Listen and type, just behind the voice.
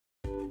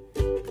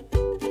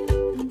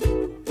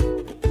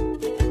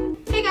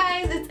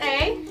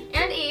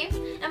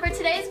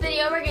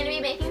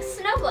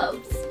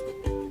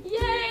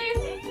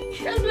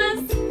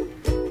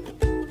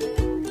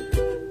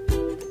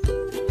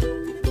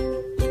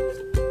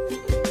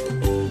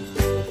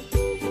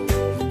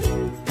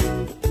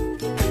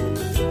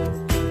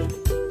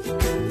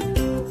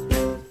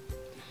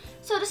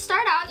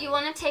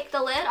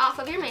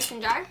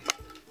mason jar.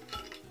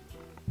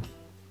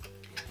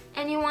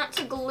 And you want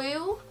to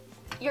glue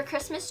your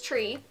Christmas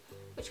tree,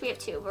 which we have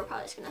two, but we're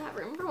probably just gonna have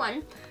room for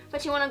one.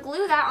 But you want to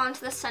glue that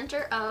onto the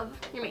center of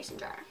your mason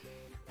jar.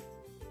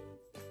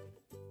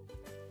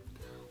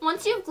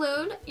 Once you've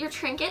glued your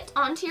trinket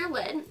onto your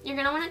lid, you're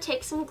gonna want to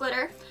take some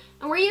glitter.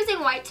 And we're using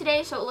white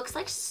today, so it looks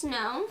like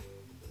snow.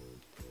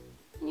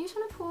 And you just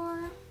want to pour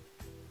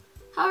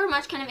however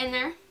much kind of in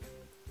there.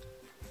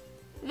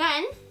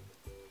 Then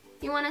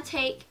you want to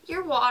take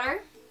your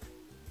water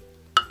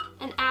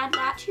and add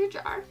that to your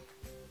jar.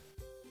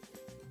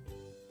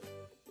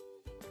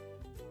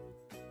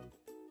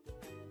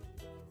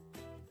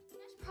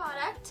 Finished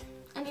product,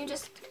 and you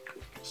just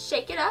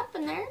shake it up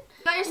in there.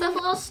 You got yourself a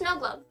little snow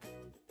globe. If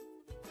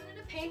you wanted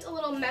to paint a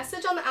little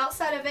message on the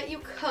outside of it, you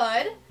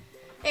could.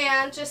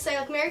 And just say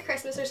like Merry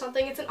Christmas or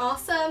something. It's an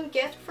awesome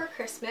gift for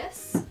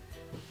Christmas.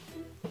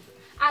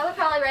 I would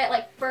probably write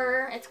like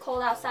 "Brr, it's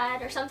cold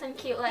outside" or something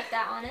cute like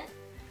that on it.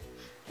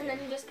 And then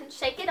you just can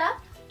shake it up.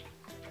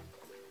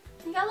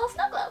 You got a little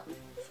snow globe.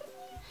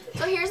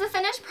 So here's the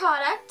finished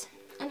product,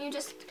 and you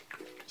just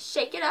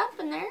shake it up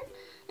in there,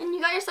 and you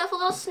got yourself a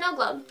little snow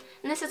globe.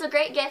 And this is a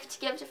great gift to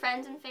give to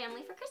friends and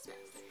family for Christmas.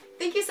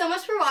 Thank you so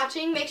much for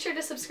watching. Make sure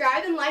to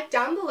subscribe and like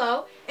down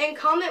below, and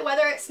comment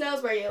whether it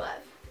snows where you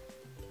live.